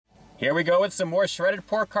Here we go with some more shredded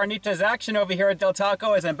pork carnitas action over here at Del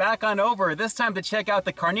Taco as I'm back on over, this time to check out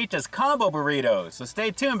the Carnitas Combo Burrito. So stay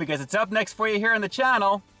tuned because it's up next for you here on the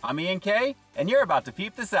channel. I'm Ian K, and you're about to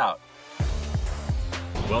peep this out.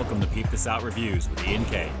 Welcome to Peep This Out Reviews with Ian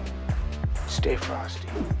K. Stay frosty.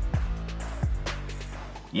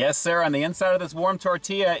 Yes, sir, on the inside of this warm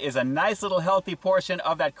tortilla is a nice little healthy portion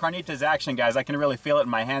of that carnitas action, guys. I can really feel it in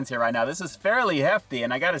my hands here right now. This is fairly hefty,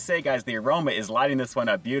 and I gotta say, guys, the aroma is lighting this one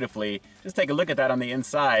up beautifully. Just take a look at that on the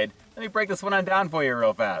inside. Let me break this one on down for you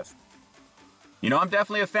real fast. You know, I'm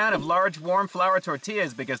definitely a fan of large, warm flour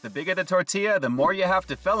tortillas because the bigger the tortilla, the more you have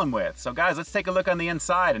to fill them with. So, guys, let's take a look on the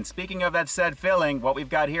inside. And speaking of that said filling, what we've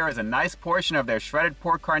got here is a nice portion of their shredded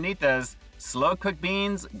pork carnitas, slow-cooked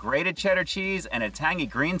beans, grated cheddar cheese, and a tangy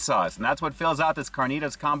green sauce. And that's what fills out this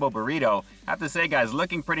Carnitas Combo Burrito. I have to say, guys,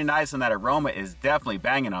 looking pretty nice, and that aroma is definitely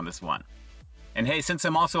banging on this one. And hey, since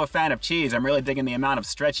I'm also a fan of cheese, I'm really digging the amount of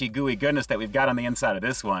stretchy, gooey goodness that we've got on the inside of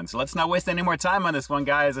this one. So let's not waste any more time on this one,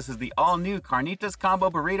 guys. This is the all-new Carnitas Combo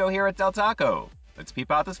Burrito here at Del Taco. Let's peep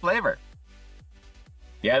out this flavor.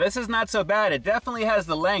 Yeah, this is not so bad. It definitely has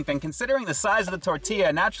the length, and considering the size of the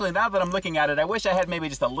tortilla, naturally, now that I'm looking at it, I wish I had maybe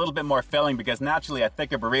just a little bit more filling because naturally a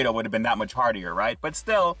thicker burrito would have been that much heartier, right? But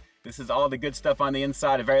still, this is all the good stuff on the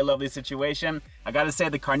inside, a very lovely situation. I gotta say,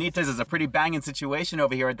 the carnitas is a pretty banging situation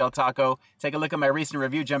over here at Del Taco. Take a look at my recent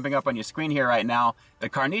review jumping up on your screen here right now. The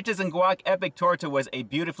Carnitas and Guac Epic Torta was a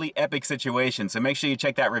beautifully epic situation, so make sure you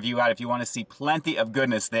check that review out if you want to see plenty of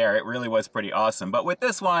goodness there. It really was pretty awesome. But with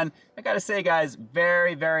this one, I gotta say, guys,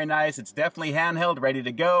 very, very nice. It's definitely handheld, ready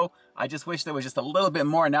to go. I just wish there was just a little bit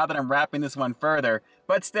more now that I'm wrapping this one further.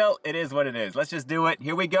 But still, it is what it is. Let's just do it.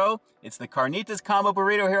 Here we go. It's the Carnitas Combo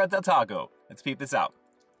Burrito here at Del Taco. Let's peep this out.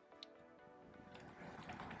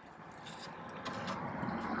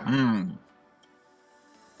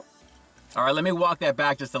 All right, let me walk that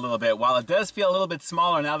back just a little bit. While it does feel a little bit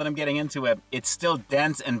smaller now that I'm getting into it, it's still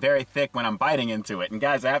dense and very thick when I'm biting into it. And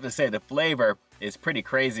guys, I have to say the flavor is pretty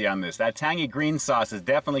crazy on this. That tangy green sauce is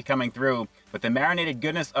definitely coming through with the marinated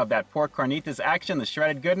goodness of that pork carnitas action, the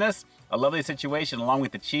shredded goodness, a lovely situation along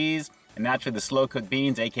with the cheese and naturally the slow cooked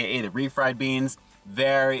beans, aka the refried beans.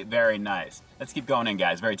 Very, very nice. Let's keep going in,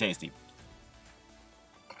 guys. Very tasty.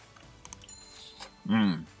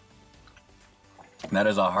 That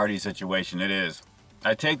is a hearty situation, it is.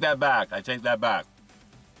 I take that back, I take that back.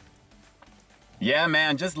 Yeah,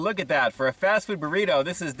 man, just look at that. For a fast food burrito,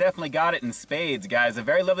 this has definitely got it in spades, guys. A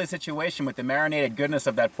very lovely situation with the marinated goodness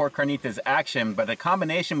of that pork carnitas action, but the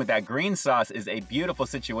combination with that green sauce is a beautiful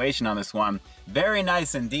situation on this one. Very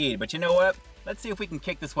nice indeed, but you know what? Let's see if we can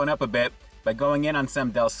kick this one up a bit by going in on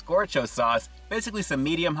some Del Scorcho sauce, basically some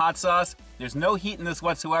medium hot sauce. There's no heat in this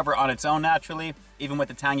whatsoever on its own naturally, even with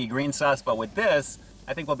the tangy green sauce, but with this,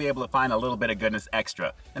 I think we'll be able to find a little bit of goodness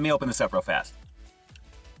extra. Let me open this up real fast.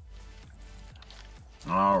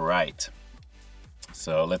 All right,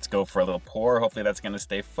 so let's go for a little pour. Hopefully that's gonna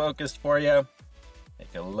stay focused for you.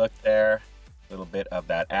 Take a look there, a little bit of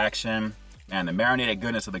that action. Man, the marinated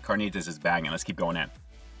goodness of the carnitas is banging. Let's keep going in.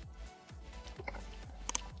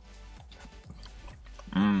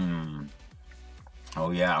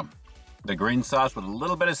 Oh yeah, the green sauce with a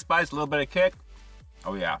little bit of spice, a little bit of kick.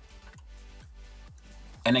 Oh yeah.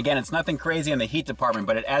 And again, it's nothing crazy in the heat department,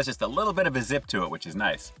 but it adds just a little bit of a zip to it, which is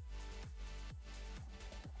nice.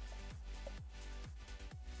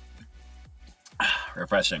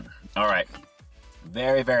 Refreshing. All right.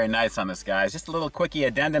 Very, very nice on this, guys. Just a little quickie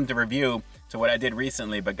addendum to review to what I did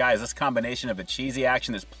recently. But guys, this combination of the cheesy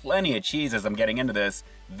action, there's plenty of cheese as I'm getting into this.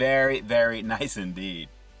 Very, very nice indeed.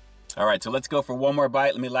 All right, so let's go for one more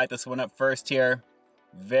bite. Let me light this one up first here.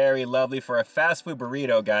 Very lovely for a fast food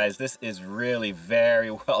burrito, guys. This is really very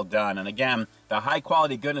well done. And again, the high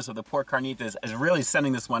quality goodness of the pork carnitas is really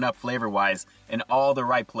sending this one up flavor-wise in all the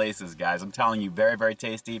right places, guys. I'm telling you, very, very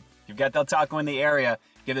tasty. If you've got Del Taco in the area,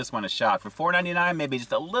 give this one a shot. For $4.99, maybe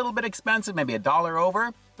just a little bit expensive, maybe $1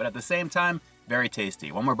 over, but at the same time, very tasty.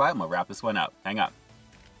 One more bite and we'll wrap this one up. Hang on.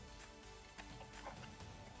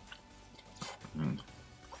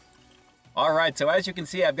 All right, so as you can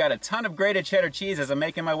see, I've got a ton of grated cheddar cheese as I'm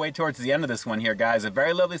making my way towards the end of this one here, guys. A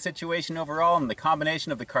very lovely situation overall, and the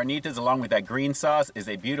combination of the carnitas along with that green sauce is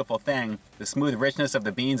a beautiful thing. The smooth richness of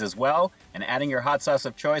the beans as well, and adding your hot sauce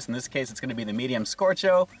of choice, in this case it's gonna be the medium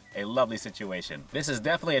scorcho, a lovely situation. This is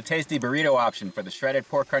definitely a tasty burrito option for the shredded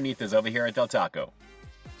pork carnitas over here at Del Taco.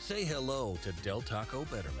 Say hello to Del Taco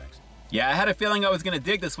Bettermex. Yeah, I had a feeling I was going to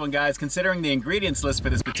dig this one, guys, considering the ingredients list for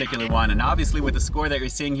this particular one, and obviously with the score that you're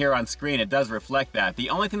seeing here on screen, it does reflect that. The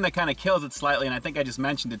only thing that kind of kills it slightly, and I think I just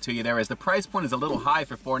mentioned it to you there, is the price point is a little high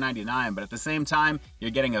for $4.99, but at the same time,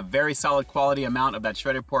 you're getting a very solid quality amount of that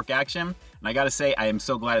shredded pork action. And I gotta say, I am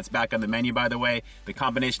so glad it's back on the menu, by the way. The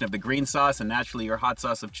combination of the green sauce and naturally your hot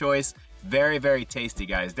sauce of choice, very, very tasty,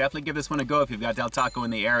 guys. Definitely give this one a go if you've got Del Taco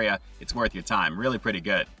in the area. It's worth your time. Really pretty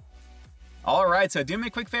good. Alright, so do me a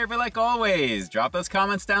quick favor like always. Drop those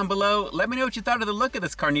comments down below. Let me know what you thought of the look of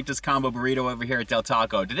this Carnitas Combo Burrito over here at Del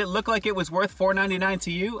Taco. Did it look like it was worth $4.99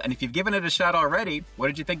 to you? And if you've given it a shot already, what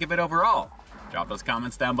did you think of it overall? Drop those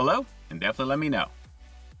comments down below and definitely let me know.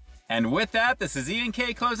 And with that, this is Ian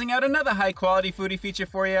K closing out another high-quality foodie feature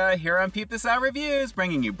for you here on Peep This Out Reviews,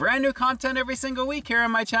 bringing you brand new content every single week here on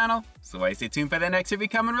my channel. So stay tuned for the next review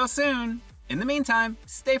coming real soon. In the meantime,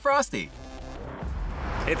 stay frosty.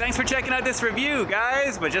 Hey, thanks for checking out this review,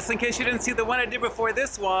 guys. But just in case you didn't see the one I did before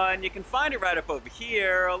this one, you can find it right up over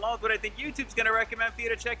here, along with what I think YouTube's going to recommend for you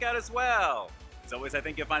to check out as well. As always, I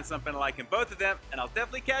think you'll find something to like in both of them, and I'll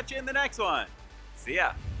definitely catch you in the next one. See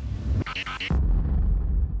ya.